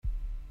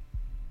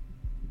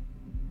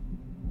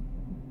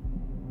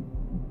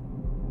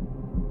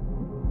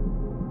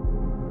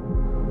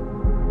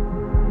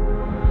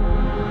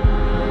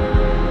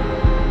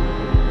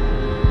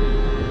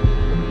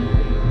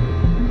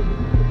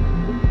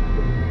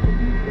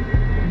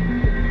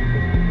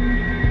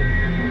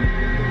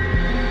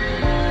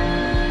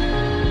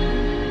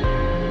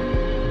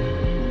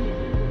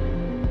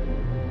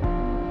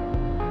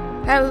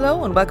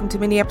Hello and welcome to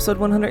mini episode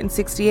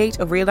 168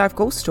 of Real Life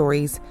Ghost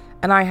Stories,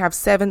 and I have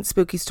 7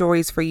 spooky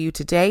stories for you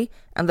today,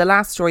 and the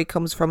last story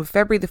comes from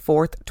February the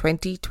 4th,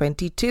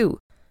 2022.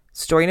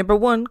 Story number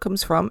 1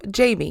 comes from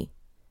Jamie.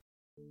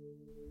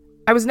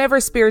 I was never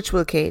a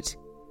spiritual kid,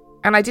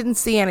 and I didn't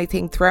see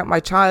anything throughout my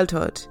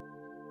childhood.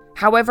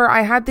 However,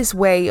 I had this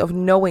way of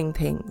knowing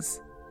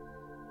things.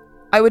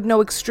 I would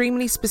know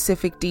extremely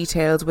specific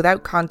details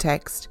without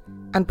context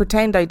and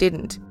pretend I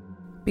didn't,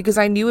 because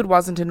I knew it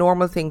wasn't a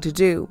normal thing to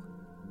do.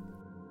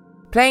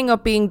 Playing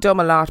up being dumb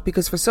a lot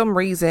because for some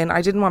reason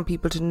I didn't want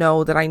people to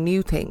know that I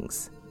knew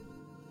things.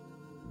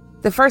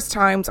 The first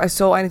times I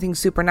saw anything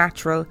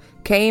supernatural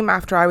came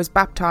after I was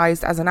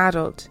baptised as an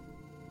adult.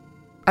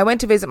 I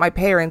went to visit my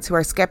parents who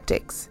are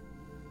skeptics.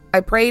 I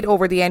prayed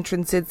over the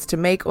entrances to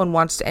make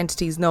unwanted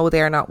entities know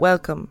they are not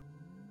welcome.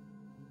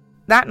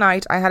 That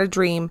night I had a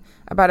dream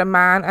about a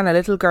man and a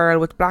little girl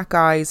with black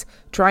eyes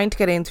trying to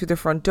get in through the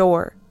front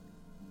door.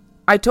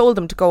 I told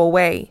them to go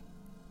away,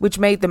 which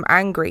made them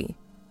angry,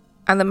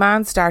 and the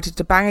man started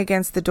to bang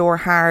against the door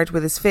hard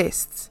with his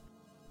fists,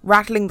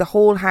 rattling the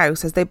whole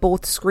house as they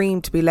both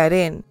screamed to be let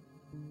in.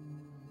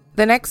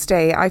 The next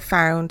day I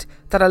found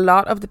that a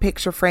lot of the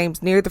picture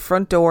frames near the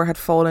front door had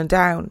fallen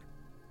down.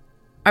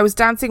 I was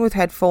dancing with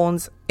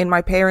headphones in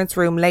my parents'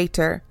 room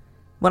later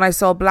when I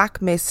saw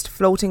black mist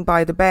floating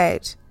by the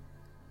bed.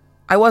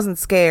 I wasn't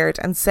scared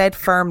and said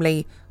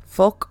firmly,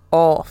 "Fuck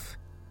off."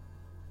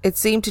 It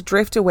seemed to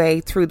drift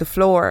away through the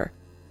floor.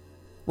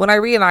 When I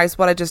realised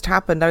what had just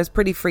happened, I was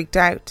pretty freaked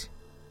out.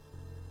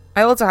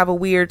 I also have a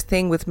weird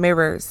thing with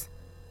mirrors.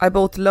 I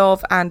both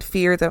love and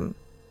fear them.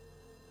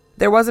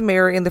 There was a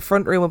mirror in the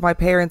front room of my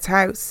parents'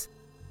 house.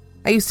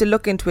 I used to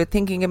look into it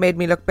thinking it made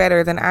me look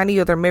better than any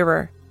other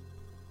mirror.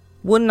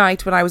 One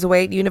night when I was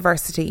away at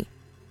university,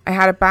 I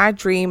had a bad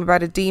dream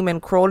about a demon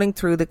crawling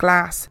through the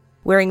glass,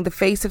 wearing the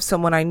face of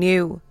someone I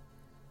knew.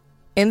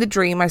 In the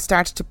dream I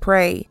started to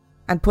pray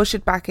and push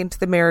it back into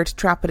the mirror to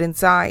trap it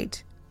inside.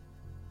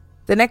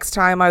 The next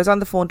time I was on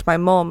the phone to my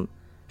mum,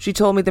 she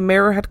told me the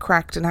mirror had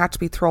cracked and had to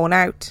be thrown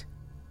out.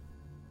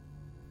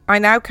 I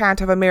now can't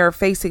have a mirror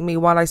facing me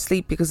while I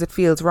sleep because it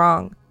feels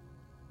wrong.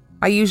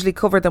 I usually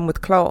cover them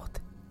with cloth.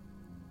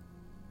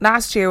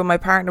 Last year when my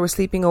partner was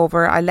sleeping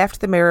over, I left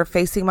the mirror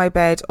facing my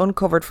bed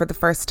uncovered for the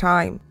first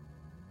time.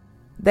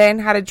 Then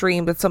had a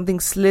dream that something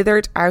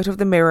slithered out of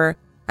the mirror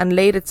and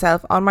laid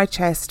itself on my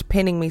chest,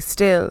 pinning me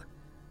still.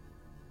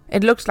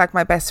 It looked like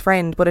my best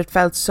friend, but it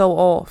felt so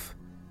off.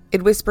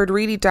 It whispered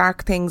really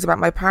dark things about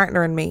my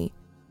partner and me.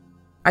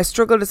 I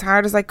struggled as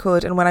hard as I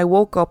could, and when I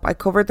woke up, I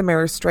covered the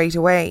mirror straight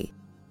away.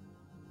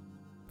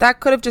 That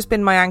could have just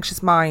been my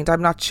anxious mind,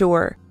 I'm not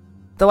sure,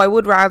 though I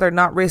would rather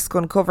not risk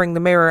uncovering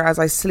the mirror as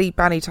I sleep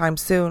anytime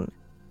soon.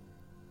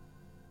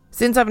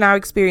 Since I've now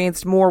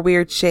experienced more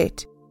weird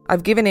shit,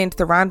 I've given in to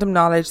the random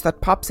knowledge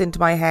that pops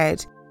into my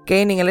head,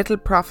 gaining a little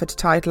prophet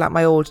title at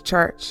my old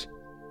church.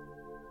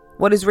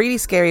 What is really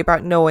scary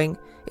about knowing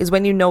is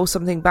when you know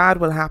something bad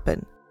will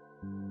happen.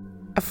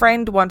 A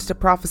friend wanted a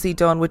prophecy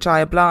done, which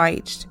I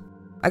obliged.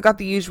 I got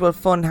the usual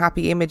fun,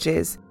 happy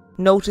images,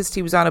 noticed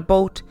he was on a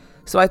boat,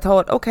 so I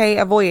thought, okay,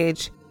 a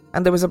voyage,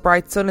 and there was a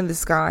bright sun in the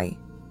sky.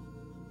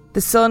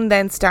 The sun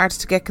then started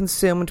to get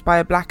consumed by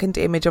a blackened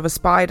image of a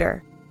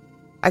spider.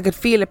 I could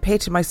feel a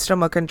pit in my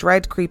stomach and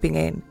dread creeping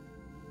in.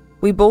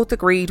 We both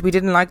agreed we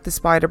didn't like the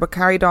spider but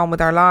carried on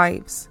with our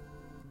lives.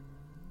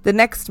 The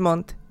next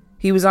month,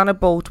 he was on a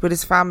boat with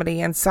his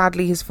family and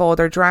sadly his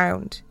father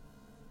drowned.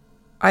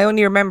 I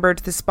only remembered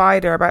the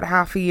spider about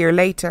half a year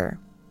later.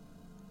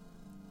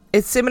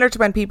 It's similar to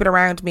when people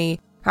around me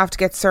have to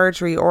get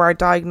surgery or are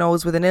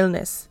diagnosed with an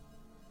illness.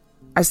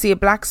 I see a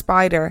black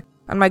spider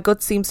and my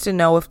gut seems to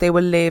know if they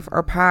will live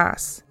or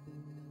pass.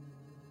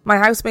 My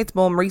housemate's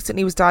mum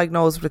recently was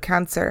diagnosed with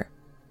cancer.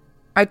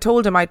 I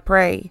told him I'd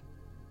pray,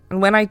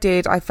 and when I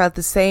did I felt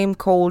the same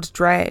cold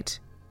dread.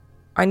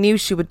 I knew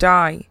she would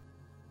die,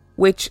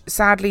 which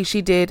sadly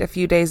she did a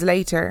few days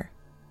later.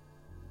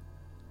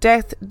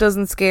 Death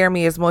doesn't scare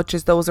me as much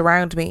as those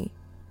around me.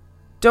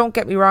 Don't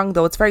get me wrong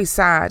though, it's very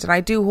sad and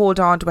I do hold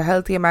on to a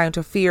healthy amount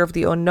of fear of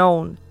the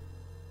unknown.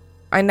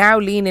 I now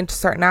lean into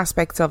certain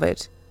aspects of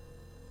it.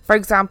 For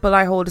example,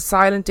 I hold a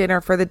silent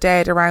dinner for the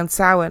dead around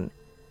Samhain,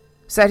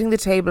 setting the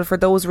table for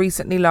those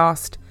recently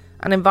lost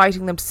and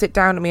inviting them to sit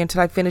down with me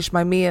until I finish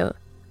my meal.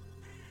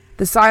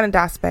 The silent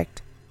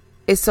aspect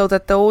is so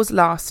that those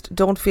lost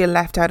don't feel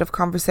left out of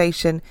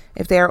conversation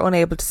if they are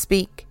unable to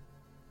speak.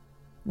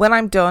 When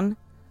I'm done,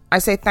 I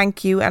say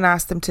thank you and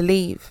ask them to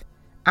leave,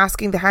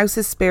 asking the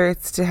house's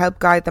spirits to help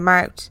guide them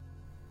out.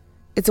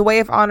 It's a way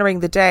of honouring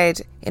the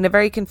dead in a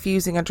very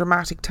confusing and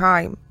dramatic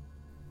time.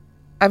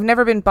 I've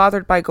never been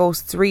bothered by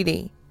ghosts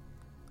really.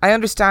 I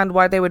understand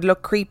why they would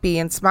look creepy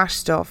and smash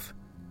stuff.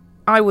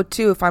 I would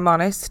too if I'm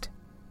honest.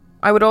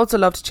 I would also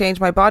love to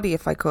change my body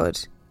if I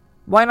could.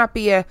 Why not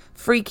be a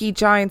freaky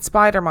giant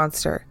spider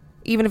monster,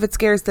 even if it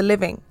scares the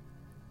living?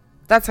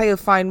 That's how you'll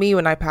find me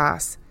when I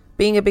pass,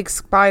 being a big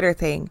spider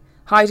thing,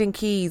 hiding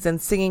keys and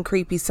singing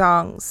creepy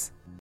songs.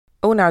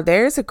 Oh, now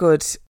there's a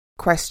good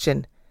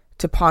question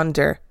to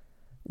ponder.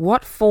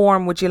 What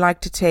form would you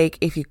like to take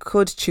if you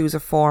could choose a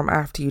form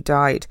after you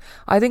died?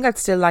 I think I'd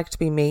still like to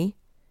be me.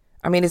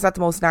 I mean, is that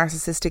the most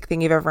narcissistic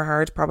thing you've ever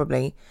heard?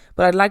 Probably.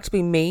 But I'd like to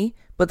be me,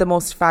 but the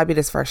most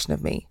fabulous version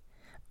of me.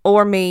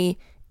 Or me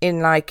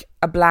in like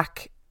a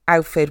black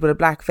outfit with a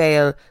black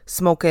veil,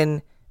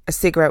 smoking a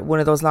cigarette, one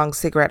of those long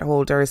cigarette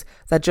holders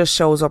that just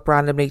shows up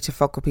randomly to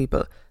fuck with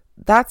people.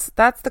 That's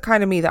the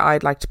kind of me that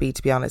I'd like to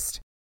be honest.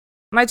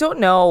 And I don't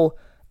know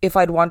if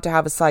I'd want to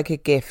have a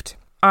psychic gift.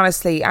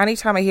 Honestly,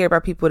 anytime I hear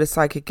about people with a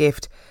psychic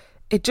gift,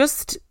 it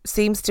just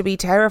seems to be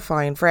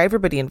terrifying for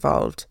everybody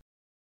involved.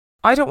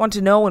 I don't want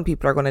to know when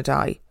people are going to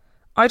die.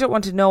 I don't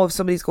want to know if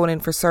somebody's going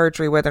in for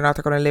surgery, whether or not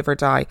they're going to live or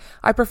die.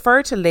 I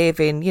prefer to live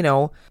in,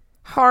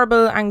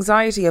 horrible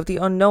anxiety of the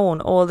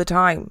unknown all the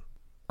time.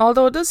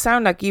 Although it does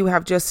sound like you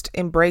have just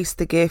embraced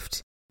the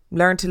gift,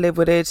 learned to live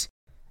with it,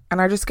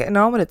 and are just getting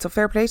on with it, so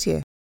fair play to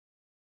you.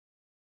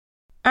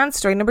 And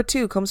story number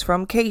 2 comes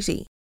from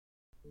Katie.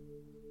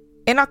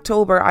 In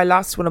October, I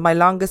lost one of my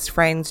longest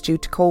friends due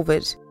to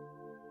COVID.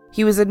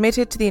 He was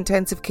admitted to the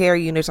intensive care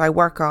unit I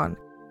work on.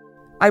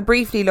 I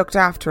briefly looked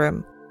after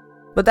him,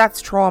 but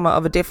that's trauma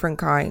of a different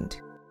kind.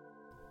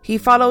 He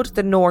followed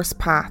the Norse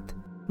path,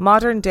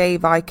 modern-day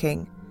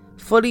Viking,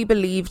 fully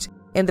believed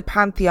in the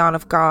pantheon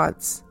of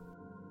gods.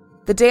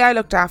 The day I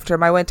looked after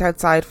him, I went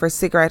outside for a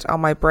cigarette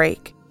on my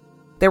break.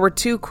 There were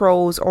 2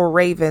 crows or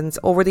ravens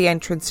over the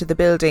entrance to the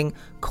building,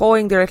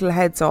 cawing their little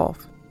heads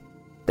off.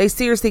 They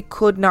seriously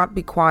could not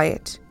be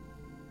quiet.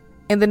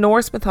 In the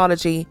Norse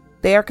mythology,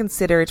 they are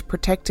considered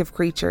protective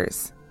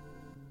creatures.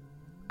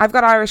 I've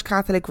got Irish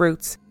Catholic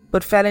roots,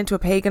 but fell into a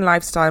pagan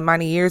lifestyle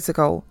many years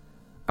ago,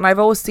 and I've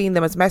always seen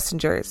them as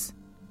messengers.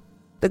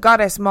 The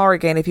goddess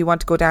Morrigan, if you want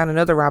to go down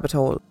another rabbit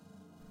hole.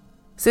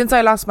 Since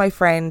I lost my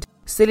friend,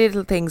 silly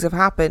little things have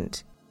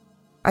happened.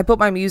 I put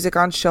my music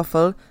on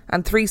shuffle,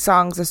 and 3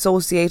 songs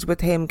associated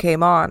with him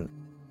came on.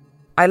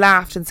 I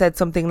laughed and said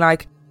something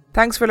like,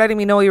 "Thanks for letting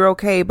me know you're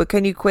okay, but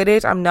can you quit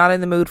it? I'm not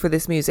in the mood for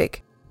this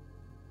music."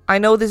 I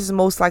know this is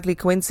most likely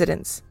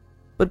coincidence,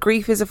 but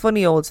grief is a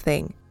funny old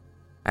thing,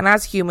 and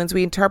as humans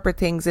we interpret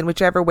things in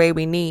whichever way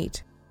we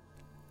need.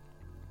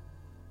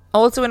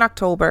 Also in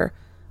October,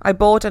 I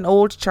bought an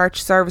old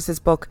church services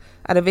book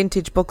at a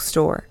vintage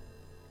bookstore.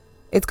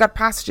 It's got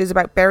passages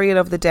about burial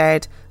of the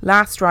dead,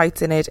 last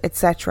rites in it,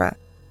 etc.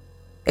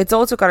 It's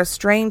also got a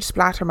strange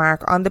splatter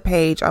mark on the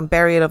page on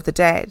burial of the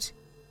dead.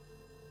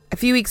 A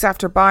few weeks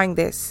after buying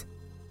this,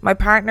 my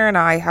partner and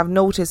I have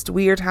noticed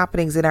weird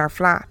happenings in our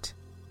flat.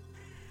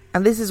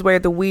 And this is where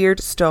the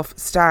weird stuff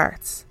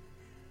starts.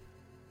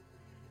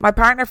 My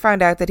partner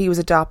found out that he was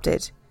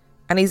adopted,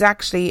 and he's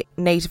actually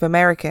Native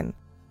American.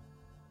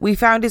 We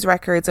found his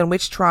records and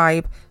which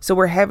tribe, so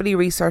we're heavily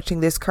researching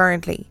this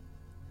currently.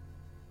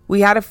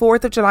 We had a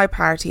 4th of July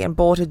party and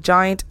bought a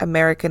giant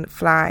American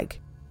flag.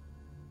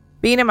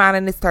 Being a man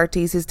in his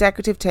 30s, his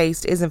decorative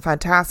taste isn't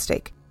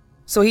fantastic,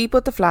 so he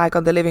put the flag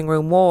on the living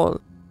room wall.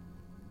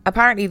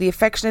 Apparently the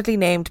affectionately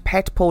named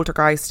pet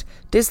poltergeist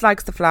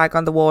dislikes the flag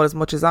on the wall as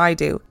much as I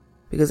do,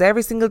 because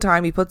every single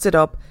time he puts it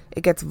up,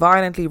 it gets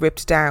violently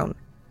ripped down.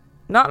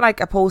 Not like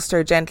a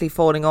poster gently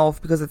falling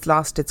off because it's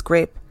lost its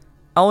grip.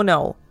 Oh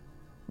no.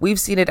 We've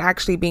seen it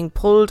actually being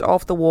pulled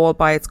off the wall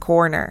by its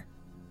corner.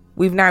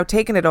 We've now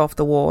taken it off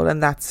the wall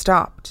and that's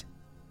stopped.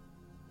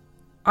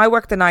 I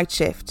worked the night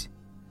shift.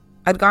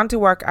 I'd gone to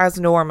work as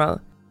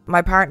normal.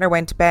 My partner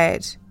went to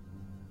bed.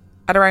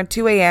 At around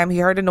 2 a.m, he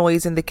heard a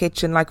noise in the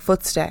kitchen like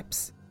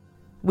footsteps.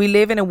 We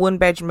live in a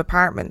 1-bedroom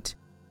apartment.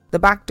 The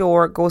back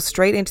door goes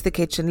straight into the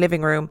kitchen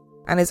living room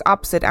and is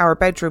opposite our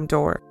bedroom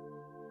door.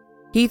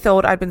 He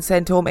thought I'd been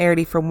sent home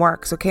early from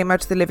work, so came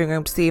out to the living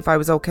room to see if I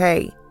was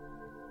okay.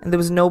 And there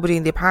was nobody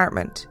in the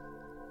apartment.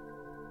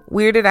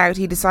 Weirded out,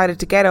 he decided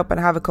to get up and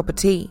have a cup of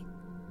tea.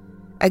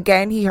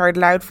 Again, he heard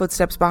loud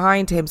footsteps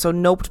behind him, so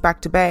noped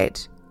back to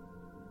bed.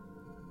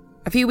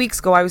 A few weeks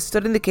ago, I was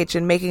stood in the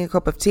kitchen making a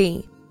cup of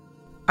tea.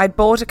 I'd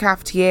bought a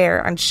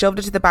cafetiere and shoved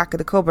it to the back of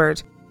the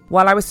cupboard.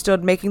 While I was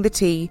stood making the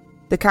tea,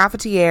 the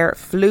cafetiere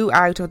flew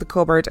out of the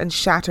cupboard and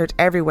shattered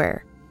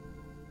everywhere.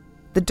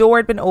 The door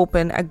had been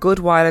open a good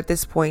while at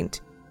this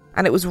point,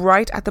 and it was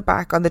right at the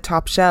back on the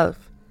top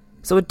shelf,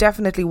 so it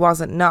definitely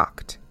wasn't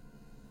knocked.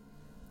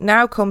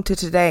 Now come to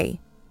today.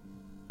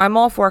 I'm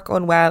off work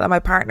unwell and my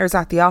partner's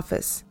at the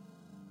office.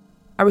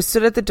 I was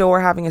stood at the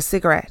door having a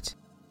cigarette.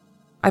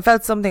 I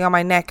felt something on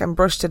my neck and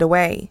brushed it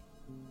away.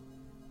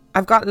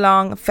 I've got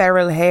long,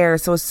 feral hair,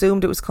 so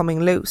assumed it was coming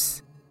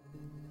loose.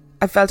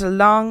 I felt a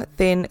long,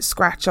 thin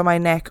scratch on my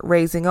neck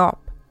raising up.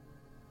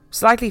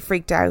 Slightly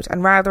freaked out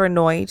and rather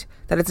annoyed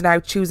that it's now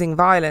choosing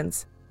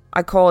violence,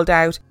 I called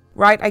out,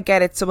 "Right, I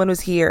get it, someone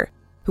was here.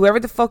 Whoever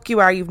the fuck you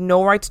are, you've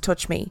no right to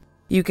touch me.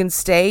 You can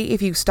stay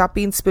if you stop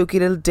being spooky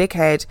little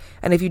dickhead,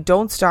 and if you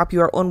don't stop,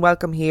 you are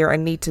unwelcome here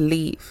and need to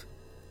leave."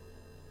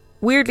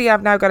 Weirdly,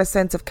 I've now got a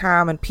sense of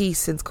calm and peace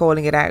since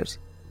calling it out.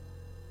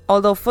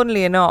 Although,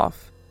 funnily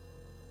enough,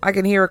 I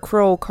can hear a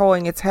crow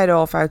cawing its head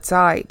off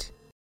outside.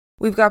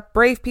 We've got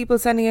brave people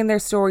sending in their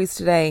stories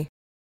today.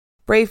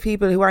 Brave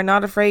people who are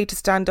not afraid to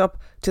stand up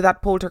to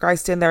that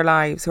poltergeist in their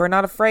lives, who are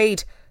not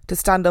afraid to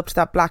stand up to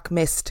that black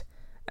mist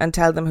and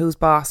tell them who's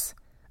boss.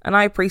 And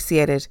I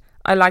appreciate it.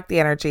 I like the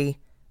energy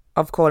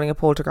of calling a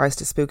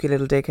poltergeist a spooky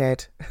little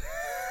dickhead.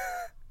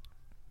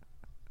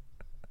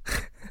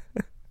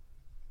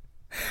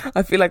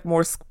 I feel like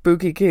more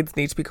spooky kids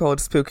need to be called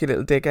spooky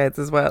little dickheads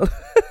as well.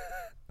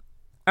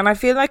 And I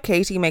feel like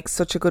Katie makes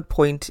such a good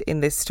point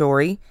in this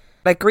story.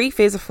 Like, grief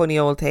is a funny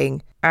old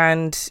thing.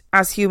 And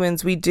as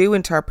humans, we do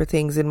interpret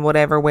things in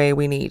whatever way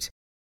we need.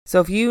 So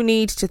if you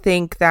need to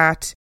think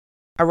that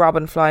a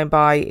robin flying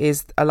by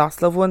is a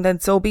lost loved one, then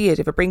so be it.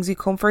 If it brings you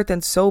comfort,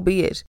 then so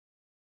be it.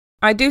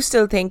 I do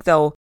still think,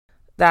 though,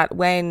 that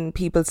when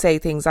people say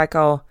things like,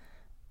 oh,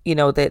 you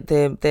know,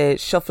 the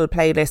shuffle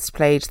playlist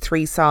played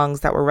 3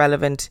 songs that were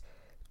relevant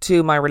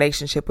to my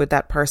relationship with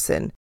that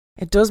person,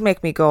 it does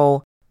make me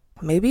go,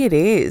 maybe it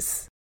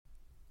is.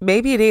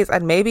 Maybe it is.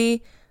 And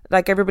maybe,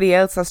 like everybody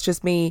else, that's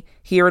just me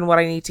hearing what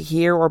I need to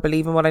hear or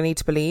believing what I need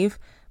to believe.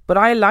 But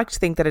I like to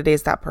think that it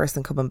is that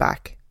person coming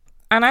back.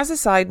 And as a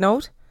side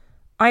note,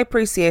 I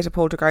appreciate a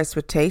poltergeist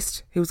with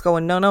taste who's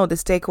going, no,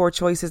 this decor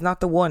choice is not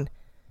the one.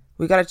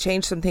 We got to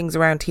change some things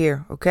around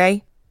here,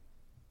 okay?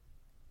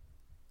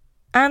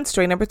 And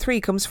story number 3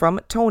 comes from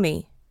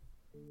Tony.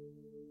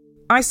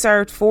 I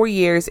served 4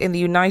 years in the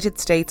United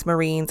States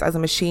Marines as a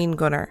machine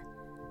gunner.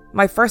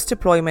 My first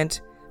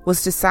deployment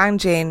was to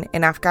Sanjin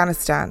in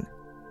Afghanistan.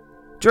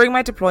 During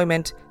my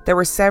deployment, there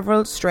were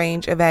several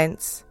strange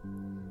events.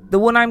 The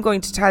one I'm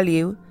going to tell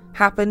you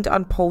happened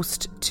on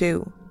Post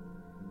 2.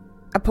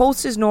 A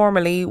post is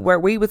normally where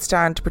we would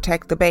stand to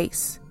protect the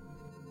base.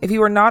 If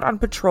you were not on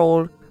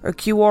patrol or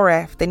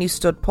QRF, then you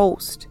stood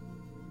post.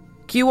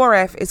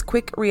 QRF is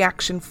Quick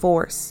Reaction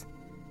Force,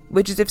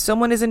 which is if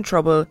someone is in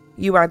trouble,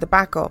 you are the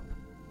backup.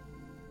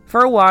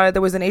 For a while,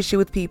 there was an issue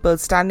with people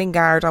standing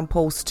guard on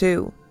Post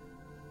 2.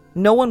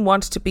 No one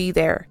wanted to be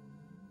there,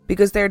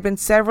 because there had been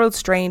several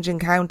strange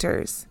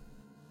encounters.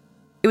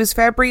 It was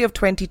February of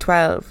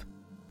 2012,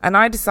 and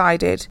I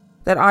decided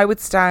that I would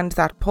stand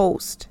that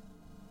post.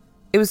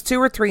 It was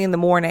 2 or 3 in the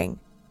morning,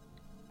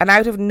 and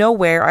out of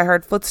nowhere I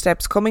heard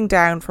footsteps coming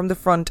down from the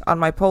front on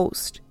my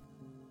post.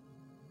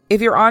 If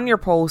you're on your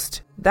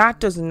post, that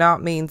does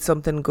not mean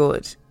something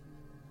good.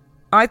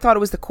 I thought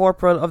it was the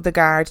corporal of the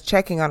guard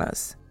checking on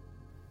us,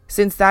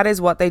 since that is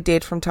what they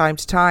did from time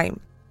to time.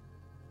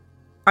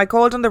 I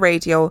called on the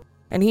radio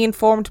and he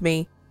informed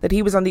me that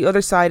he was on the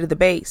other side of the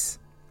base.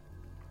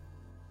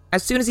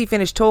 As soon as he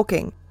finished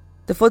talking,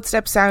 the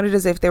footsteps sounded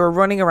as if they were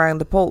running around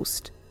the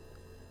post.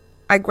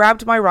 I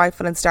grabbed my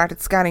rifle and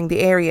started scanning the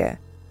area.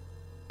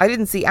 I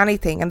didn't see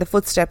anything and the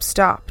footsteps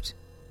stopped.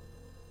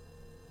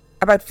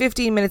 About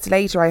 15 minutes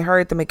later I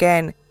heard them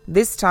again.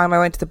 This time I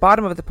went to the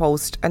bottom of the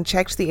post and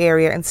checked the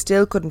area and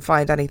still couldn't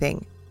find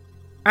anything.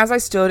 As I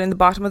stood in the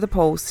bottom of the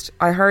post,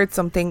 I heard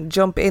something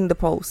jump in the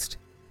post.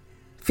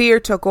 Fear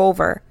took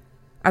over,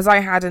 as I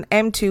had an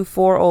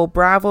M240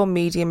 Bravo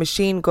medium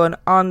machine gun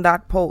on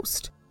that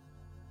post,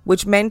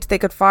 which meant they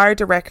could fire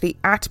directly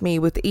at me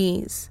with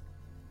ease.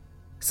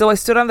 So I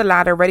stood on the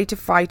ladder ready to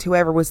fight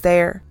whoever was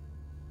there.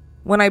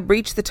 When I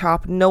reached the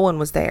top, no one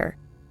was there.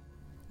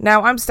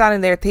 Now I'm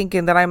standing there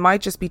thinking that I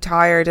might just be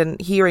tired and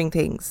hearing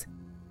things,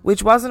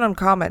 which wasn't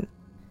uncommon,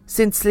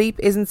 since sleep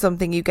isn't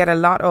something you get a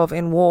lot of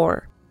in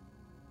war.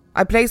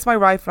 I placed my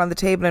rifle on the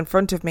table in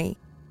front of me.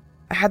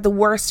 I had the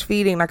worst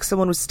feeling, like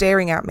someone was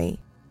staring at me.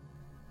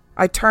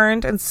 I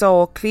turned and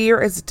saw,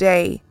 clear as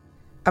day,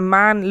 a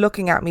man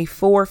looking at me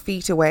 4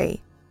 feet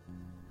away.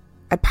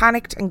 I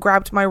panicked and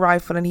grabbed my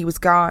rifle and he was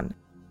gone.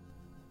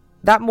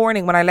 That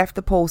morning when I left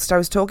the post, I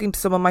was talking to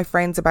some of my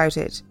friends about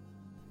it.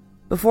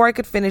 Before I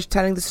could finish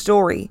telling the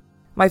story,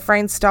 my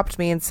friend stopped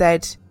me and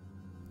said,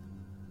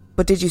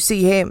 "But did you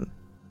see him?"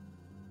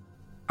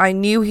 I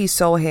knew he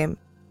saw him,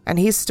 and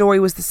his story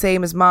was the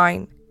same as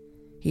mine.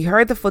 He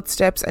heard the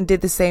footsteps and did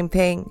the same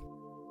thing.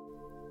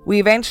 We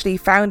eventually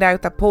found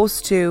out that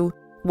Post 2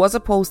 was a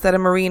post that a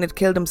Marine had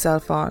killed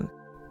himself on.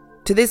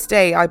 To this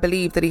day, I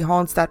believe that he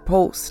haunts that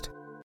post.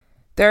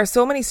 There are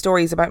so many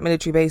stories about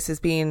military bases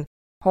being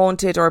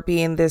haunted or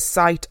being the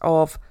site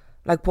of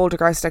like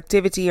poltergeist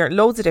activity or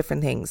loads of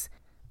different things.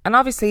 And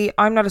obviously,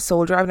 I'm not a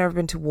soldier. I've never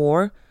been to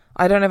war.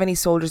 I don't have any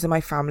soldiers in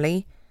my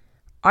family.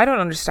 I don't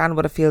understand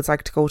what it feels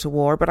like to go to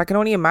war, but I can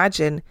only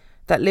imagine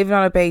that living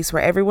on a base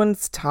where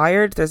everyone's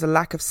tired, there's a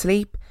lack of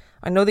sleep.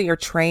 I know that you're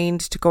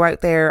trained to go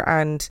out there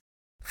and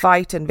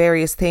fight and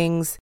various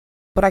things,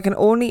 but I can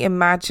only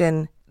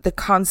imagine the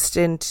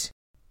constant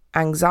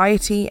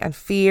anxiety and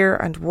fear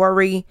and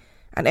worry,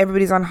 and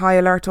everybody's on high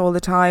alert all the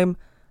time.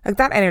 Like,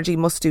 that energy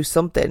must do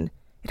something.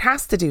 It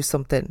has to do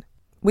something.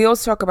 We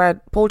also talk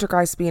about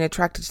poltergeists being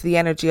attracted to the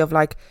energy of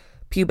like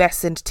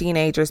pubescent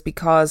teenagers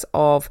because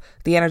of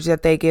the energy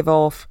that they give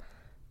off.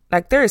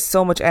 Like, there is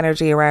so much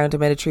energy around a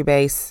military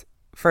base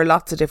for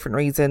lots of different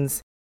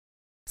reasons.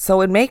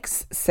 So it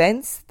makes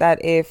sense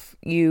that if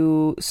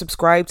you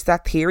subscribe to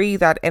that theory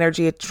that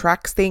energy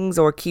attracts things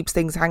or keeps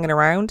things hanging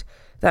around,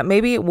 that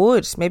maybe it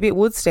would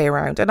stay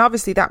around. And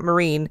obviously that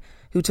Marine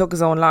who took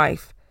his own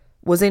life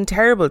was in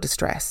terrible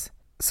distress.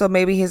 So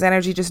maybe his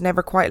energy just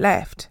never quite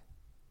left.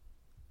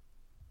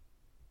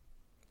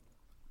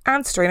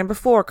 And story number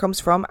 4 comes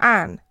from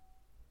Anne.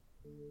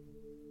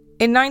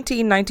 In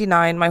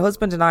 1999, my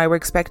husband and I were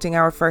expecting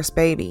our first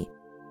baby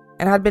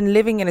and had been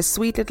living in a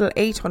sweet little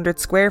 800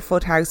 square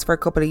foot house for a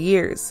couple of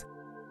years.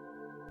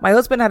 My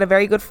husband had a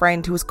very good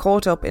friend who was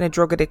caught up in a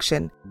drug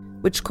addiction,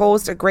 which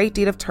caused a great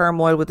deal of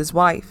turmoil with his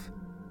wife.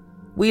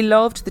 We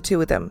loved the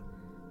two of them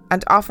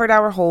and offered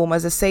our home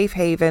as a safe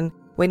haven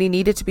when he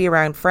needed to be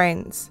around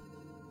friends.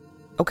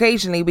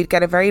 Occasionally, we'd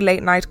get a very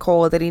late night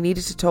call that he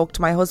needed to talk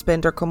to my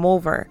husband or come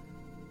over.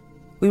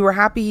 We were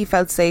happy he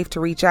felt safe to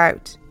reach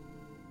out.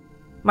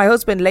 My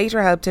husband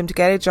later helped him to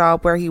get a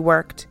job where he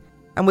worked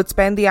and would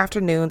spend the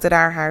afternoons at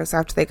our house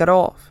after they got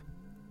off.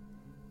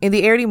 In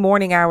the early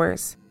morning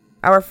hours,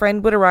 our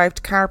friend would arrive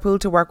to carpool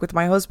to work with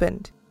my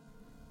husband.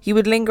 He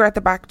would linger at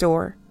the back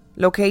door,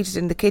 located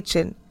in the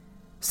kitchen,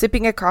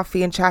 sipping a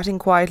coffee and chatting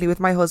quietly with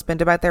my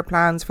husband about their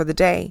plans for the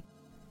day.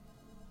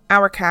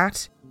 Our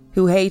cat,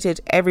 who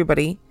hated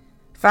everybody,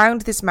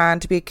 found this man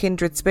to be a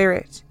kindred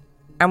spirit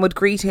and would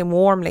greet him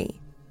warmly.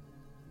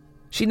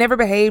 She never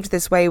behaved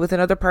this way with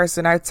another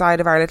person outside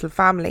of our little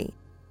family.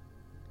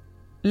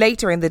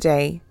 Later in the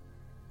day,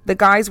 the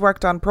guys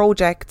worked on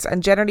projects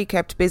and generally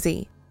kept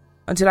busy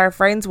until our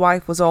friend's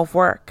wife was off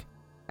work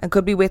and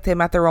could be with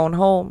him at their own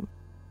home.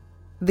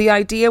 The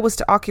idea was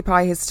to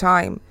occupy his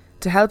time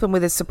to help him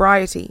with his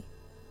sobriety.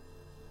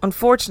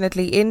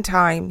 Unfortunately, in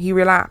time, he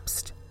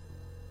relapsed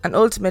and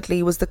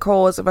ultimately was the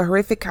cause of a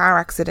horrific car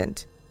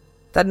accident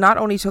that not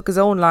only took his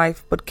own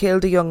life but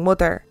killed a young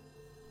mother.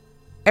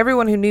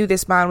 Everyone who knew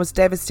this man was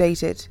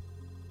devastated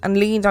and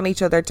leaned on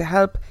each other to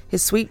help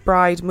his sweet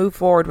bride move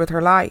forward with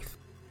her life.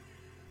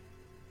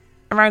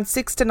 Around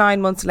 6 to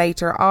 9 months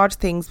later, odd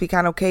things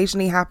began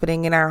occasionally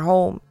happening in our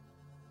home.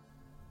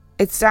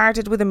 It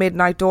started with a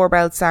midnight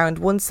doorbell sound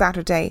one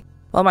Saturday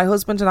while my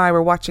husband and I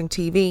were watching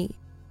TV.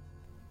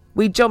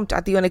 We jumped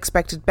at the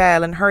unexpected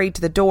bell and hurried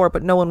to the door,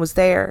 but no one was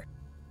there.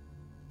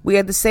 We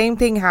had the same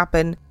thing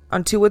happen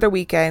on 2 other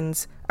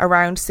weekends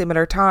around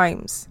similar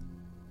times.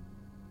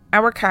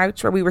 Our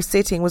couch where we were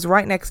sitting was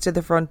right next to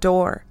the front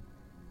door,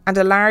 and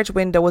a large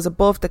window was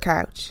above the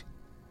couch.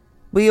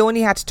 We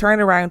only had to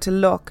turn around to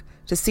look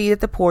to see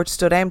that the porch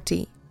stood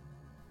empty.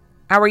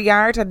 Our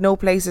yard had no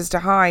places to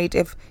hide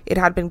if it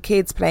had been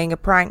kids playing a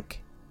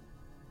prank.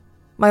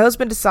 My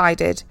husband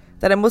decided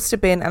that it must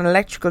have been an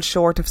electrical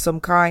short of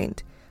some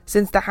kind,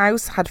 since the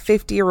house had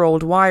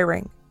 50-year-old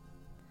wiring.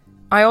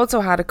 I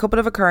also had a couple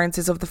of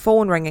occurrences of the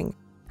phone ringing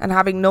and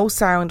having no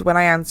sound when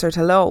I answered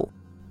hello.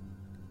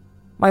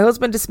 My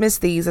husband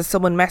dismissed these as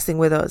someone messing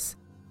with us,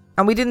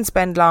 and we didn't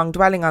spend long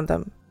dwelling on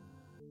them.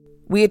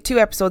 We had 2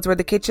 episodes where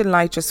the kitchen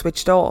light just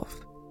switched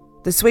off.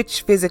 The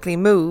switch physically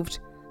moved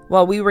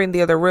while we were in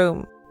the other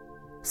room.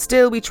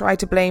 Still, we tried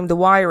to blame the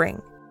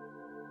wiring.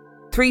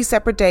 3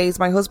 separate days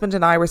my husband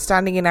and I were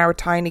standing in our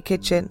tiny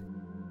kitchen,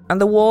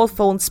 and the wall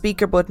phone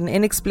speaker button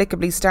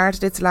inexplicably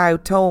started its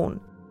loud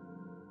tone.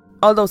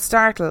 Although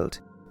startled,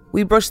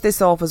 we brushed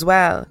this off as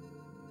well,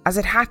 as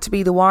it had to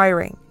be the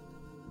wiring.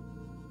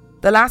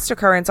 The last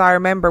occurrence I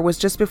remember was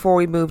just before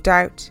we moved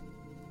out.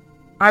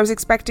 I was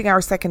expecting our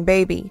second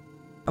baby,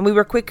 and we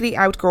were quickly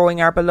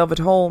outgrowing our beloved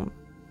home.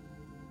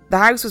 The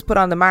house was put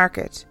on the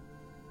market,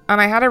 and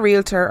I had a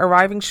realtor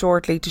arriving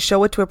shortly to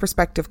show it to a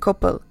prospective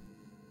couple.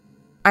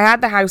 I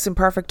had the house in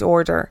perfect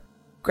order,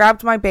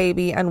 grabbed my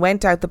baby and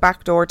went out the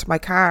back door to my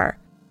car,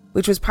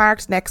 which was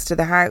parked next to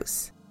the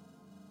house.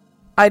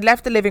 I'd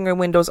left the living room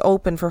windows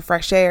open for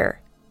fresh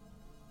air.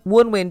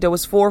 One window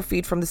was 4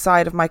 feet from the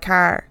side of my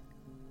car.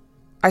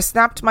 I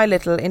snapped my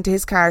little into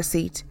his car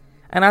seat,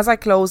 and as I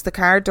closed the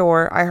car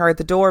door, I heard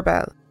the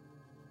doorbell.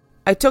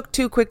 I took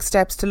 2 quick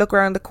steps to look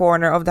around the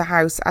corner of the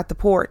house at the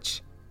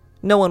porch.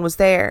 No one was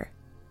there.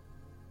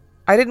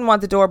 I didn't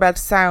want the doorbell to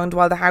sound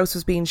while the house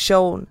was being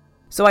shown,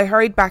 so I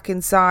hurried back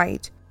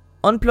inside,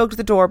 unplugged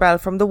the doorbell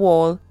from the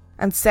wall,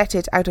 and set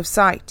it out of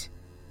sight,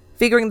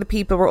 figuring the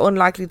people were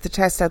unlikely to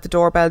test out the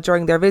doorbell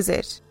during their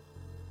visit.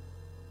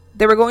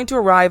 They were going to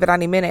arrive at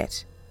any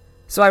minute,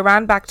 so I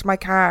ran back to my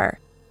car,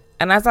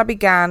 and as I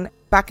began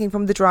backing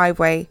from the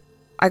driveway,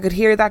 I could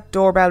hear that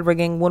doorbell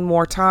ringing one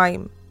more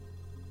time.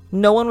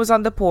 No one was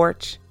on the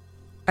porch,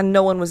 and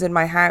no one was in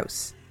my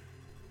house.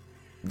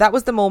 That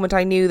was the moment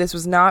I knew this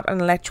was not an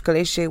electrical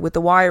issue with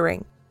the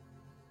wiring.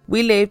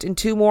 We lived in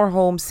 2 more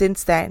homes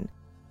since then,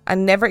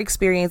 and never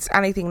experienced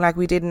anything like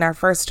we did in our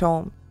first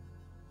home.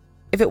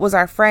 If it was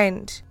our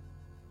friend,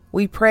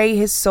 we pray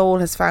his soul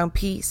has found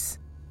peace.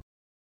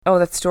 Oh,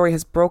 that story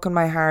has broken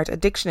my heart.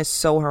 Addiction is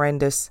so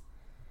horrendous.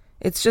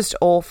 It's just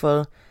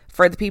awful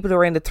for the people who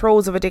are in the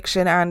throes of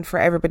addiction and for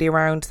everybody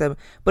around them.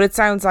 But it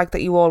sounds like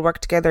that you all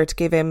worked together to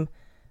give him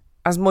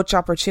as much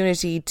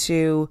opportunity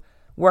to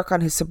work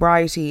on his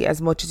sobriety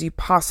as much as you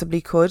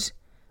possibly could,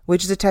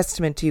 which is a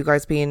testament to you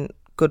guys being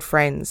good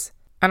friends.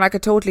 And I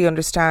could totally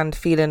understand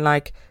feeling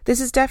like this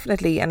is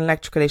definitely an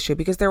electrical issue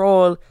because they're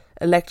all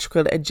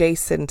electrical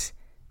adjacent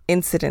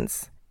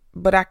incidents.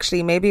 But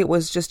actually, maybe it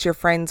was just your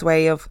friend's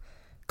way of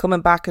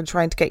coming back and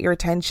trying to get your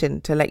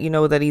attention to let you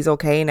know that he's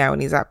okay now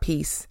and he's at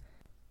peace.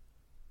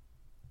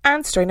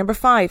 And story number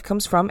 5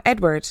 comes from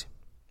Edward.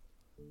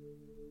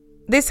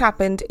 This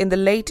happened in the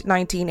late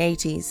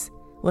 1980s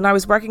when I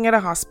was working at a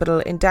hospital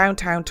in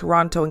downtown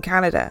Toronto in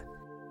Canada.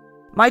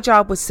 My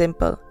job was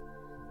simple: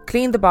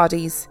 clean the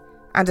bodies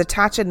and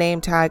attach a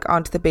name tag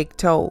onto the big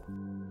toe.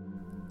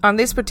 On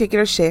this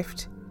particular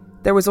shift,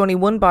 there was only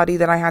one body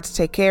that I had to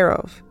take care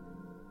of.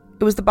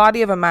 It was the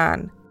body of a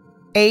man,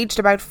 aged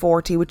about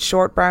 40 with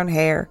short brown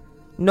hair,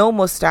 no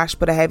moustache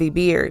but a heavy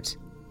beard.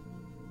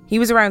 He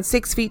was around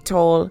 6 feet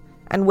tall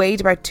and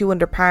weighed about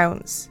 200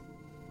 pounds.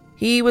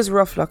 He was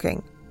rough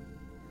looking.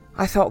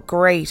 I thought,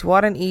 great,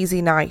 what an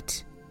easy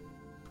night.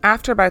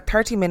 After about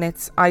 30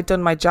 minutes, I'd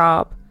done my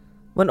job,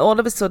 when all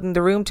of a sudden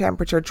the room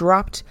temperature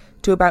dropped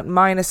to about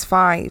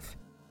 -5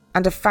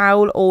 and a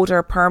foul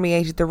odour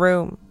permeated the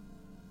room.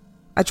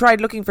 I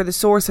tried looking for the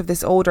source of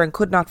this odour and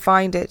could not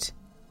find it.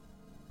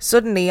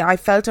 Suddenly, I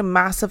felt a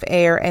mass of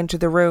air enter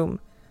the room,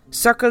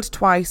 circled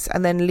twice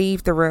and then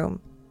leave the room.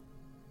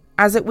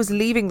 As it was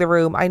leaving the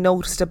room, I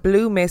noticed a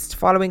blue mist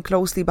following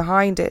closely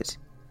behind it.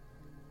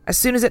 As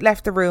soon as it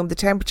left the room, the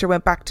temperature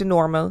went back to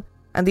normal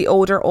and the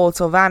odour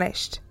also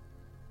vanished.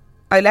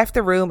 I left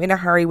the room in a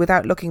hurry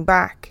without looking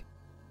back.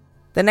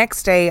 The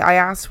next day, I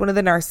asked one of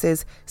the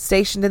nurses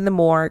stationed in the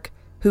morgue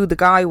who the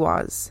guy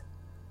was,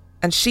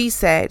 and she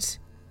said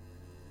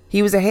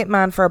he was a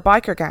hitman for a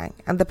biker gang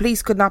and the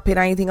police could not pin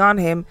anything on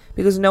him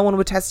because no one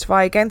would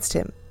testify against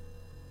him.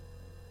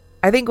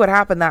 I think what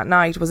happened that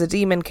night was a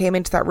demon came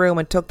into that room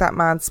and took that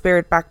man's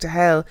spirit back to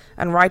hell,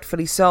 and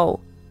rightfully so.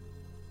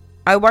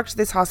 I worked at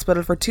this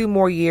hospital for 2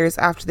 more years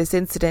after this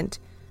incident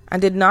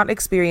and did not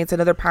experience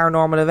another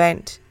paranormal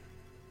event.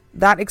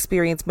 That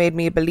experience made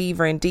me a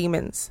believer in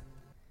demons.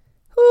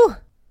 Whew,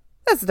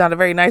 that's not a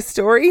very nice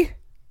story.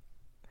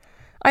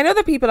 I know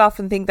that people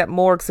often think that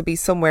morgues would be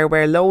somewhere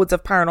where loads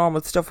of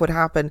paranormal stuff would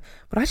happen,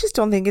 but I just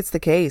don't think it's the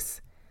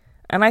case.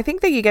 And I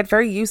think that you get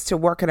very used to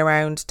working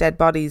around dead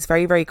bodies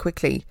very, very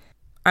quickly.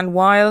 And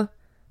while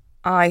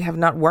I have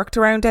not worked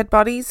around dead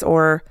bodies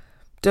or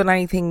done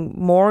anything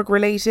morgue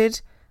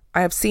related,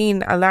 I have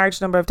seen a large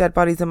number of dead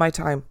bodies in my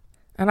time.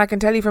 And I can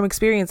tell you from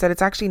experience that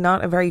it's actually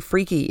not a very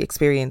freaky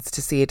experience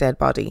to see a dead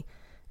body.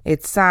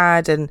 It's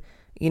sad and,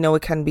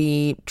 it can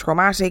be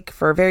traumatic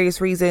for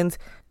various reasons,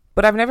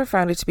 but I've never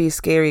found it to be a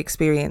scary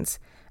experience.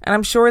 And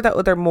I'm sure that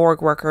other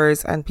morgue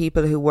workers and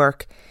people who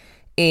work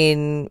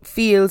in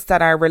fields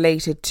that are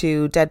related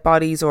to dead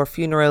bodies or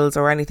funerals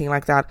or anything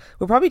like that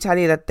will probably tell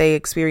you that they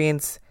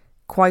experience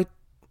quite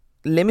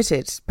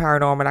limited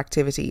paranormal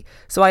activity.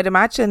 So I'd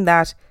imagine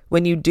that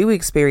when you do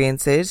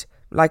experience it,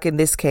 like in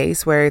this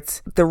case where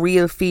it's the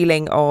real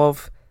feeling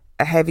of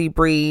a heavy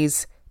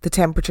breeze, the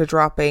temperature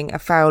dropping, a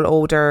foul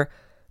odour,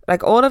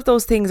 like all of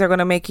those things are going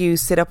to make you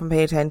sit up and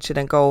pay attention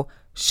and go,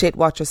 shit,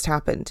 what just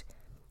happened?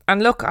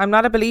 And look, I'm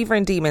not a believer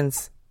in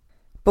demons,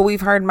 but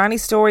we've heard many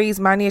stories,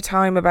 many a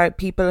time, about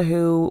people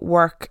who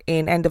work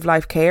in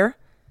end-of-life care,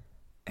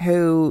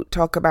 who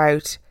talk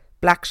about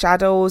black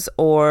shadows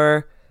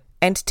or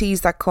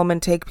entities that come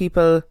and take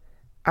people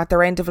at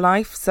their end of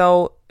life.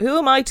 So who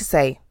am I to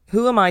say?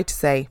 Who am I to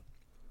say?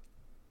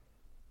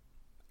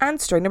 And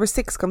story number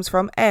 6 comes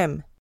from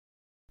M.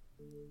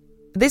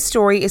 This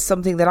story is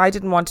something that I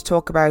didn't want to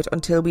talk about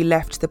until we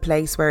left the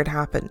place where it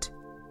happened.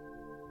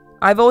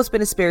 I've always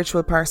been a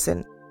spiritual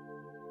person.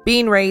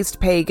 Being raised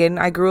pagan,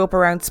 I grew up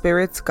around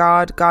spirits,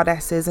 God,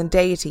 goddesses and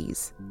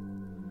deities.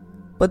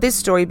 But this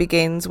story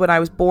begins when I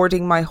was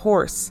boarding my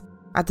horse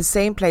at the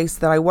same place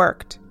that I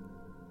worked.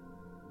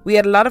 We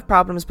had a lot of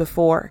problems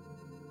before,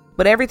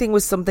 but everything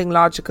was something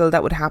logical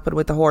that would happen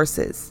with the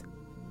horses.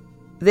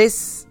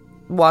 This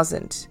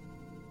wasn't.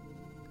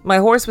 My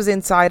horse was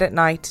inside at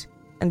night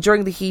and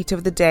during the heat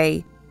of the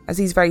day, as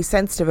he's very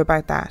sensitive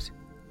about that.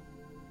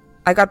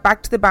 I got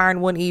back to the barn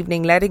one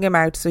evening, letting him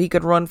out so he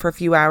could run for a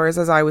few hours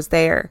as I was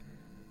there.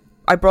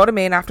 I brought him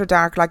in after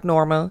dark like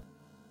normal,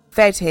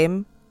 fed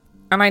him,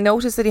 and I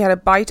noticed that he had a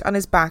bite on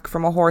his back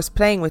from a horse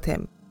playing with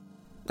him.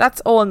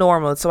 That's all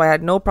normal, so I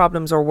had no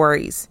problems or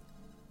worries.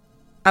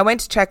 I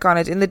went to check on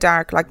it in the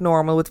dark like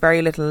normal with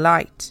very little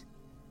light.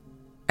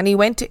 And he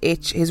went to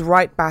itch his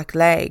right back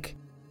leg.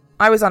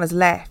 I was on his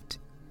left.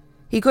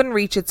 He couldn't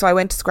reach it, so I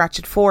went to scratch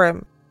it for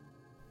him.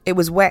 It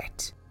was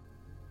wet.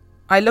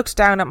 I looked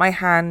down at my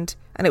hand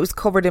and it was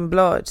covered in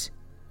blood.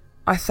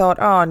 I thought,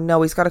 oh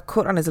no, he's got a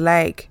cut on his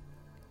leg.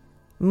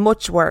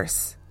 Much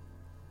worse.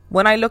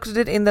 When I looked at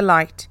it in the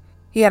light,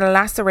 he had a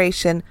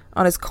laceration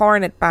on his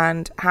coronet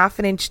band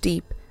 1/2 inch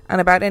deep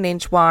and about 1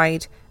 inch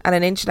wide and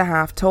 1.5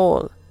 inches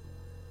tall.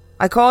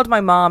 I called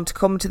my mom to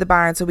come to the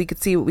barn so we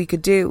could see what we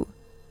could do.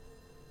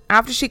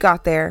 After she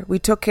got there, we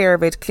took care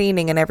of it,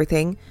 cleaning and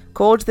everything,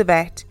 called the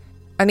vet,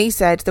 and he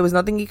said there was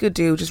nothing he could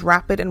do, just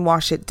wrap it and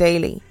wash it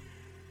daily.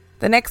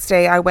 The next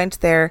day I went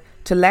there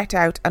to let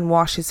out and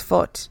wash his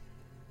foot.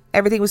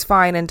 Everything was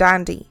fine and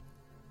dandy.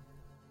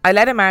 I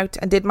let him out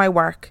and did my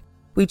work.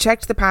 We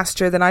checked the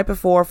pasture the night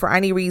before for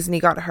any reason he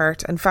got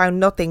hurt and found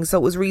nothing, so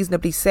it was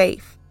reasonably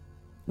safe.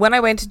 When I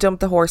went to dump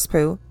the horse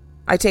poo,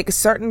 I take a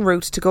certain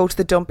route to go to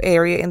the dump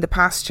area in the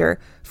pasture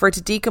for it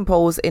to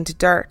decompose into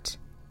dirt.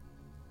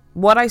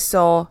 What I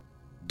saw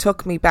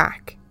took me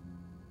back.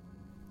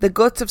 The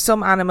guts of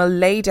some animal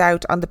laid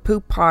out on the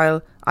poop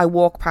pile I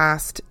walk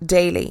past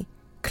daily,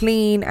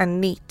 clean and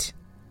neat,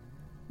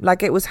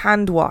 like it was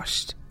hand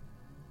washed,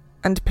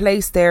 and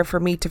placed there for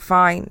me to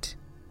find.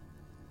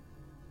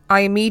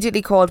 I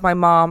immediately called my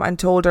mom and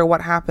told her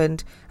what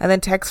happened, and then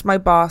texted my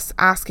boss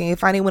asking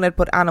if anyone had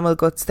put animal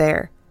guts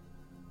there.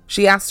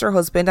 She asked her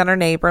husband and her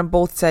neighbour, and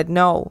both said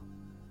no.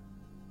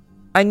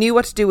 I knew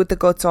what to do with the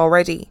guts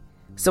already,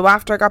 so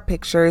after I got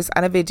pictures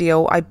and a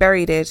video, I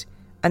buried it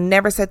and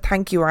never said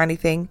thank you or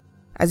anything,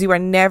 as you are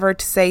never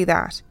to say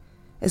that,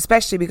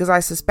 especially because I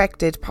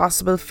suspected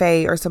possible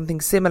fae or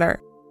something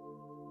similar.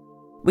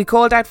 We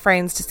called out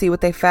friends to see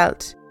what they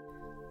felt.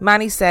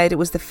 Many said it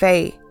was the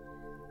fae,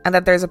 and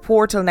that there's a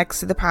portal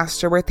next to the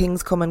pasture where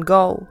things come and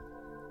go.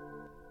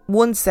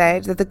 One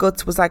said that the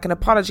guts was like an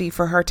apology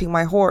for hurting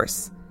my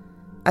horse,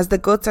 as the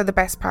guts are the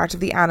best part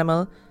of the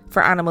animal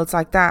for animals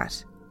like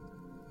that.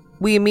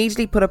 We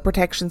immediately put up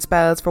protection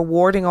spells for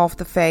warding off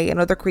the fae and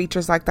other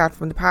creatures like that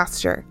from the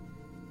pasture.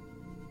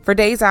 For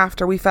days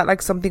after, we felt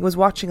like something was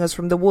watching us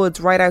from the woods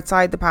right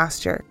outside the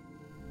pasture.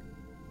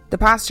 The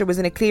pasture was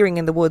in a clearing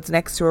in the woods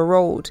next to a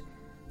road.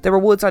 There were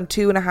woods on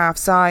 2.5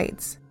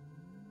 sides.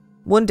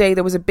 One day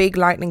there was a big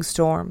lightning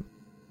storm.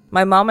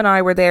 My mom and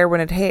I were there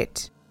when it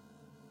hit.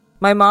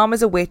 My mom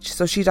is a witch,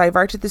 so she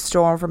diverted the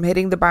storm from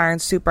hitting the barn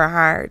super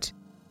hard.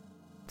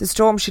 The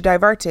storm she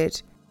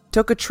diverted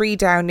took a tree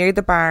down near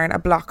the barn a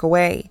block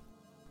away.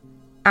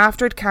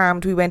 After it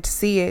calmed, we went to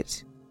see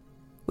it.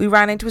 We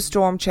ran into a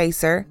storm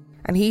chaser,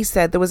 and he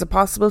said there was a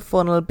possible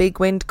funnel big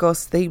wind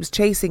gust that he was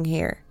chasing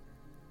here.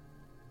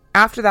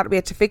 After that, we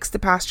had to fix the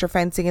pasture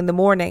fencing in the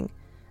morning,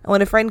 and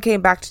when a friend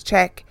came back to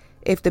check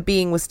if the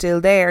being was still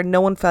there, no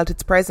one felt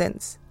its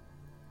presence.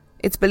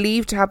 It's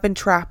believed to have been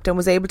trapped and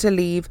was able to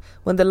leave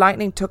when the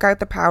lightning took out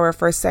the power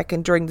for a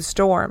second during the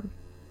storm.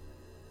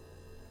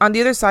 On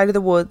the other side of the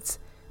woods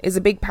is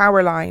a big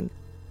power line,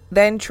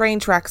 then train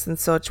tracks and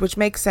such, which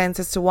makes sense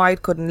as to why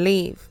it couldn't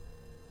leave.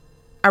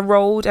 A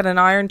road and an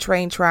iron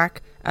train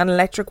track and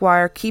electric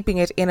wire keeping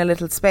it in a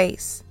little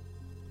space.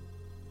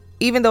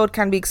 Even though it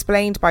can be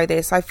explained by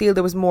this, I feel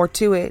there was more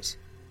to it.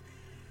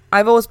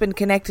 I've always been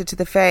connected to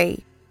the fae.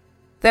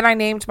 Then I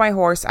named my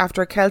horse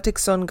after a Celtic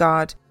sun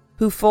god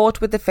who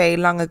fought with the fae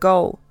long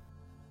ago.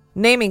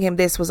 Naming him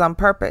this was on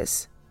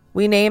purpose.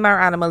 We name our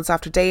animals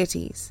after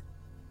deities.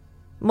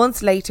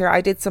 Months later,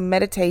 I did some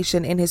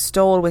meditation in his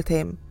stall with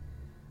him.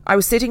 I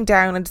was sitting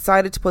down and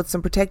decided to put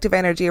some protective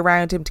energy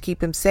around him to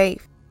keep him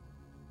safe.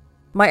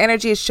 My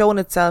energy has shown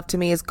itself to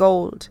me as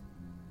gold.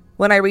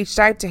 When I reached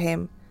out to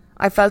him,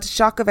 I felt a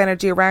shock of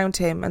energy around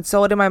him and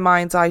saw it in my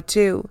mind's eye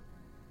too.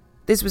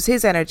 This was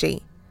his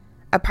energy,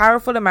 a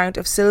powerful amount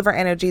of silver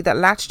energy that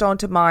latched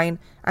onto mine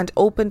and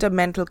opened a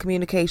mental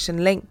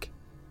communication link.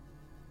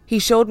 He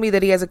showed me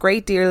that he has a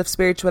great deal of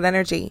spiritual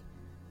energy,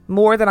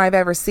 more than I've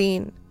ever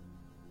seen.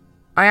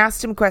 I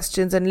asked him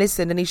questions and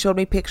listened, and he showed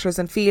me pictures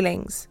and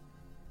feelings.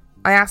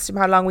 I asked him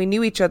how long we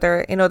knew each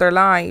other in other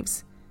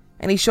lives,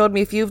 and he showed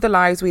me a few of the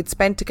lives we'd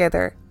spent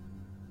together.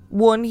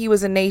 One, he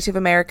was a Native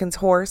American's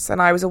horse,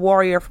 and I was a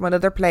warrior from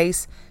another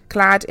place,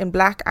 clad in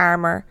black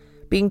armour,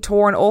 being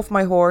torn off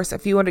my horse a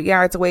few 100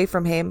 yards away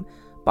from him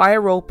by a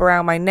rope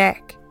around my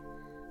neck.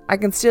 I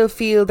can still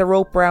feel the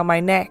rope around my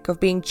neck of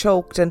being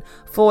choked and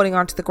falling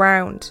onto the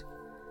ground.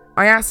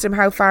 I asked him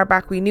how far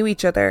back we knew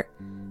each other,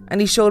 and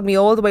he showed me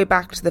all the way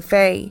back to the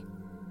fae.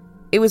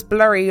 It was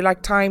blurry,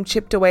 like time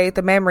chipped away at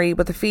the memory,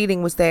 but the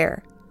feeling was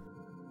there.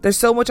 There's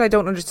so much I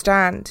don't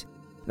understand,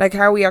 like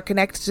how we are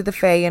connected to the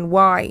fae and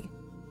why.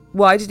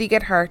 Why did he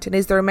get hurt, and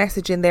is there a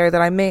message in there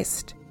that I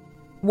missed?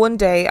 One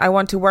day I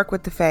want to work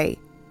with the fae,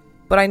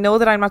 but I know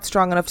that I'm not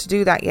strong enough to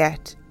do that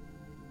yet.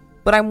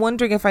 But I'm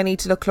wondering if I need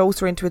to look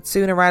closer into it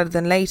sooner rather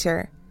than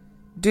later,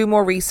 do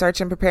more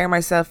research and prepare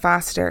myself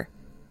faster.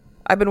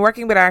 I've been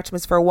working with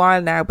Artemis for a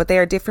while now, but they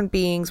are different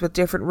beings with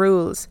different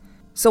rules.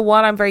 So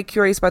while I'm very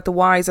curious about the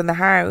whys and the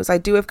hows, I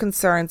do have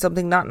concern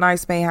something not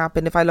nice may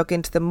happen if I look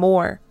into them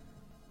more.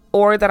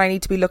 Or that I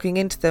need to be looking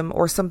into them,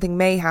 or something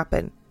may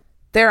happen.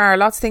 There are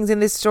lots of things in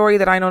this story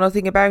that I know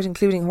nothing about,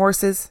 including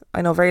horses.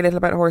 I know very little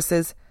about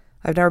horses.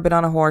 I've never been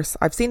on a horse.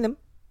 I've seen them.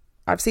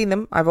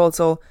 I've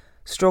also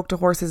stroked a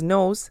horse's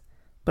nose,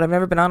 but I've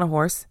never been on a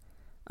horse.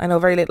 I know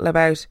very little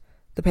about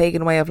the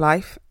pagan way of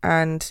life,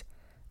 and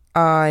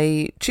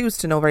I choose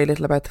to know very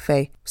little about the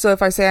fae. So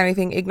if I say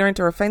anything ignorant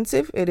or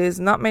offensive, it is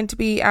not meant to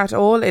be at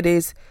all. It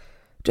is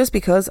just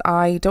because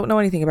I don't know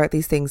anything about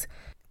these things.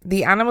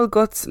 The animal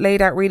guts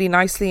laid out really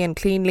nicely and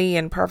cleanly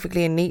and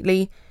perfectly and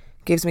neatly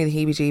gives me the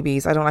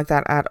heebie-jeebies. I don't like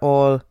that at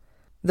all.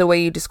 The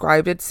way you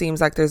described it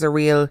seems like there's a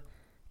real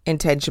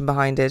intention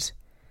behind it.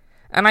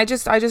 And I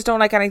just don't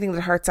like anything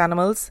that hurts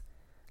animals.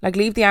 Like,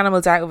 leave the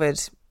animals out of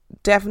it.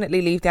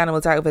 Definitely leave the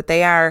animals out of it.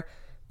 They are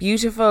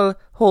beautiful,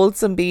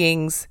 wholesome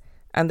beings,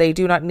 and they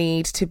do not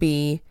need to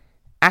be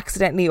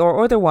accidentally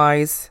or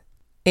otherwise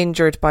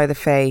injured by the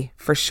fae,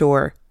 for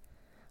sure.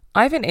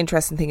 I have an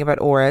interesting thing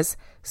about auras.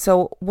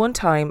 So one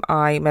time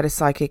I met a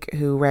psychic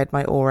who read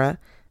my aura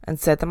and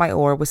said that my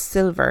aura was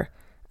silver.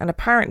 And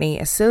apparently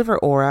a silver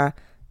aura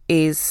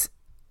is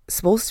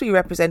supposed to be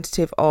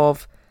representative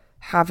of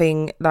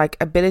having like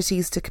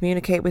abilities to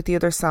communicate with the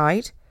other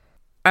side.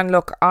 And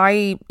look,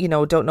 I,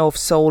 don't know if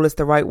soul is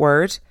the right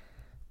word,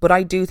 but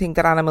I do think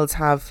that animals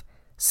have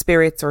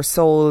spirits or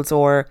souls,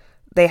 or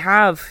they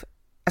have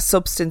a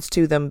substance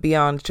to them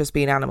beyond just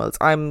being animals.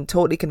 I'm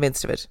totally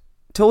convinced of it.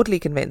 Totally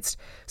convinced.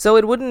 So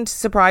it wouldn't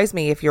surprise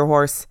me if your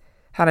horse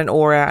had an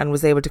aura and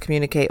was able to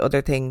communicate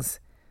other things.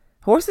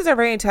 Horses are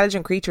very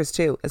intelligent creatures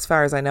too, as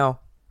far as I know.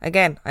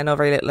 Again, I know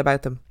very little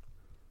about them.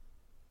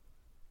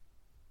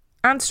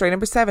 And story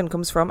number 7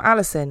 comes from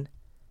Alison.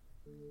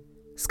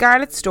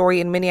 Scarlett's story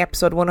in mini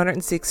episode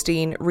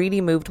 116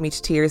 really moved me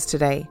to tears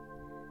today.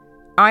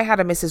 I had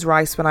a Mrs.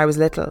 Rice when I was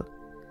little.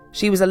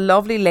 She was a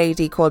lovely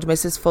lady called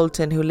Mrs.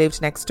 Fulton who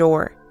lived next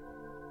door.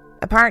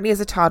 Apparently as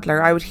a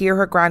toddler I would hear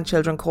her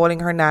grandchildren calling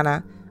her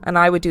Nana, and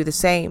I would do the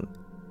same.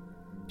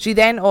 She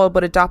then all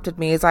but adopted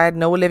me as I had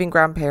no living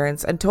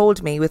grandparents, and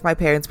told me, with my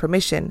parents'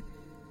 permission,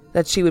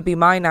 that she would be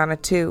my Nana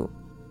too.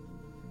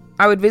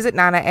 I would visit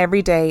Nana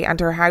every day, and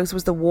her house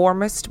was the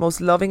warmest,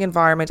 most loving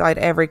environment I'd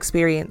ever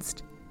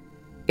experienced.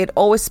 It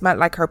always smelled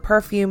like her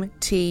perfume,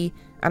 tea,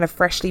 and a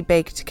freshly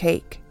baked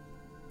cake.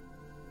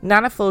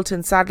 Nana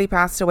Fulton sadly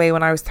passed away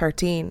when I was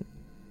 13,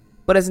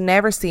 but has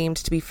never seemed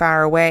to be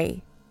far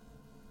away.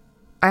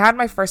 I had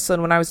my first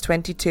son when I was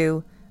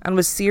 22 and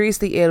was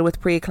seriously ill with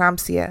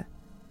preeclampsia.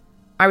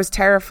 I was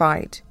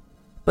terrified,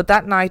 but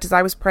that night as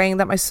I was praying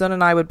that my son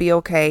and I would be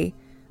okay,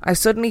 I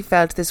suddenly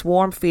felt this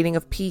warm feeling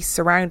of peace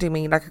surrounding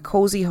me like a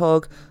cosy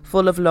hug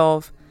full of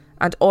love,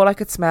 and all I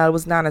could smell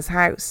was Nana's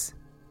house.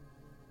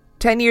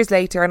 10 years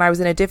later, and I was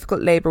in a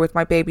difficult labour with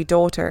my baby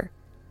daughter.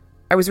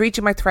 I was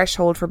reaching my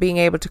threshold for being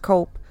able to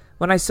cope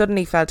when I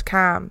suddenly felt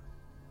calm.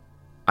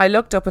 I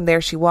looked up and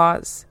there she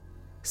was,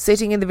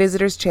 sitting in the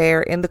visitor's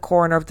chair in the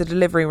corner of the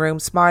delivery room,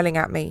 smiling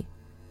at me.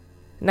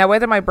 Now,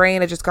 whether my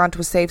brain had just gone to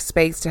a safe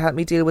space to help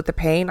me deal with the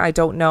pain, I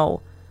don't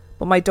know,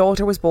 but my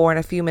daughter was born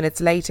a few minutes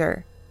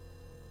later.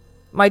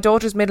 My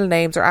daughter's middle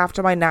names are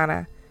after my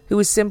Nana, who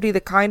was simply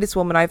the kindest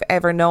woman I've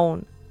ever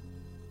known.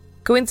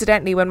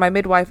 Coincidentally, when my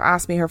midwife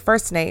asked me her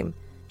first name,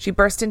 she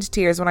burst into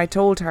tears when I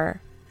told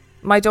her.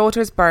 My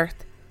daughter's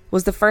birth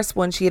was the first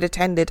one she had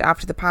attended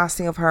after the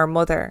passing of her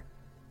mother,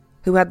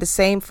 who had the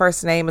same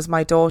first name as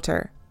my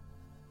daughter.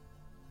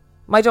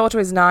 My daughter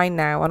is 9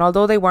 now, and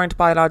although they weren't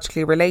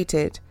biologically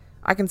related,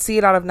 I can see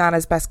a lot of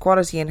Nana's best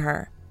quality in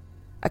her.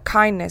 A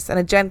kindness and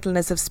a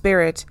gentleness of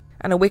spirit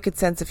and a wicked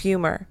sense of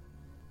humour.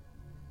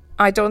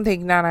 I don't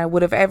think Nana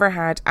would have ever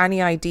had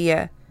any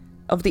idea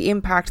of the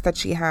impact that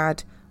she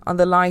had on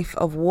the life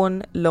of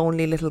one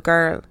lonely little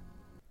girl.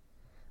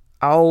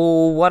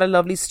 Oh, what a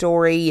lovely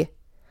story.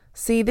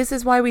 See, this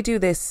is why we do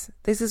this.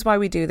 This is why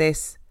we do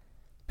this.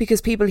 Because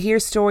people hear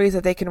stories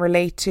that they can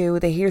relate to.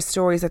 They hear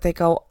stories that they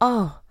go,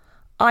 oh,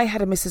 I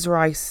had a Mrs.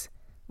 Rice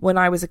when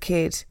I was a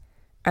kid,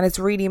 and it's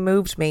really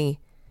moved me.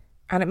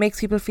 And it makes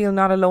people feel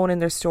not alone in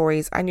their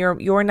stories. And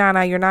your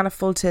Nana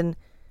Fulton,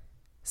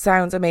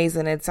 sounds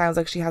amazing. It sounds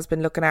like she has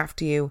been looking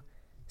after you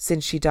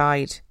since she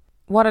died.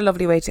 What a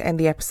lovely way to end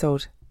the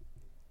episode.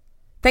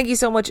 Thank you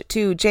so much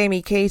to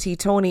Jamie, Katie,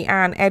 Tony,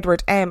 Anne,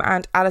 Edward, M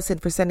and Alison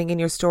for sending in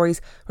your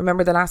stories.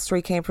 Remember, the last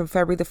story came from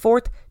February the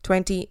 4th,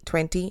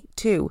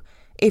 2022.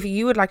 If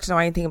you would like to know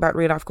anything about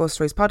Real Life Ghost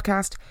Stories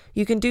podcast,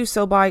 you can do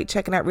so by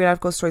checking out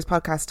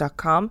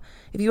reallifeghoststoriespodcast.com.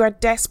 If you are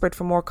desperate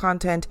for more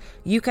content,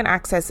 you can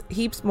access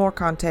heaps more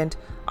content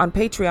on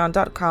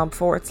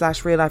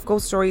patreon.com/Real Life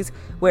Ghost Stories,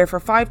 where for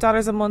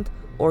 $5 a month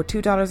or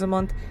 $2 a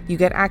month, you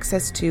get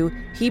access to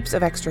heaps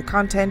of extra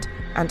content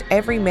and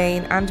every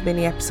main and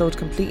mini episode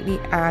completely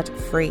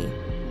ad-free.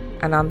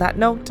 And on that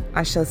note,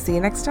 I shall see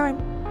you next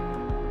time.